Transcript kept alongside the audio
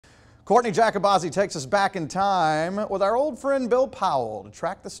Courtney Jacobazzi takes us back in time with our old friend Bill Powell to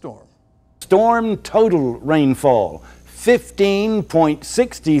track the storm. Storm total rainfall,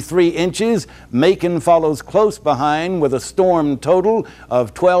 15.63 inches. Macon follows close behind with a storm total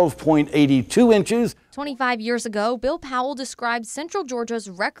of 12.82 inches. 25 years ago, Bill Powell described Central Georgia's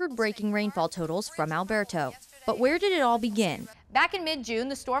record-breaking rainfall totals from Alberto. But where did it all begin? Back in mid-June,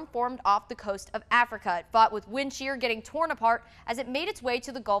 the storm formed off the coast of Africa. It fought with wind shear getting torn apart as it made its way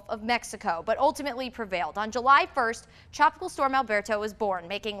to the Gulf of Mexico, but ultimately prevailed. On July 1st, Tropical Storm Alberto was born,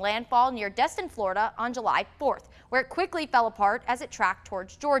 making landfall near Destin, Florida on July 4th, where it quickly fell apart as it tracked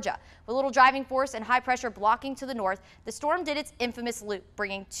towards Georgia. With little driving force and high pressure blocking to the north, the storm did its infamous loop,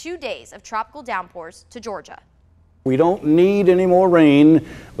 bringing 2 days of tropical downpours to Georgia. We don't need any more rain,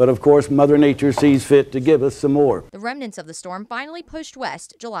 but of course Mother Nature sees fit to give us some more. The remnants of the storm finally pushed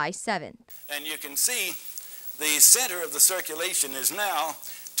west July 7th. And you can see the center of the circulation is now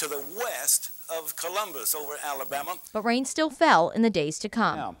to the west of Columbus over Alabama. But rain still fell in the days to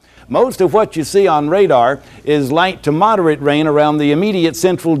come. Now, most of what you see on radar is light to moderate rain around the immediate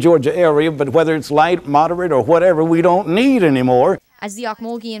central Georgia area, but whether it's light, moderate, or whatever, we don't need anymore. As the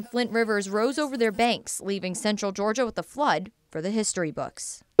Ocmulgee and Flint rivers rose over their banks, leaving central Georgia with a flood for the history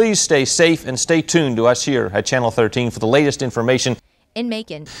books. Please stay safe and stay tuned to us here at Channel 13 for the latest information In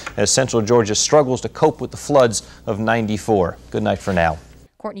Macon, as central Georgia struggles to cope with the floods of '94. Good night for now.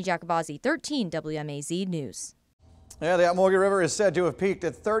 Courtney Jacobazzi, 13 WMAZ News. Yeah, the Ocmulgee River is said to have peaked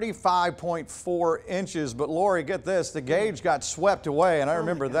at 35.4 inches, but Lori, get this, the gauge got swept away, and I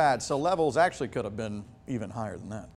remember that, so levels actually could have been even higher than that.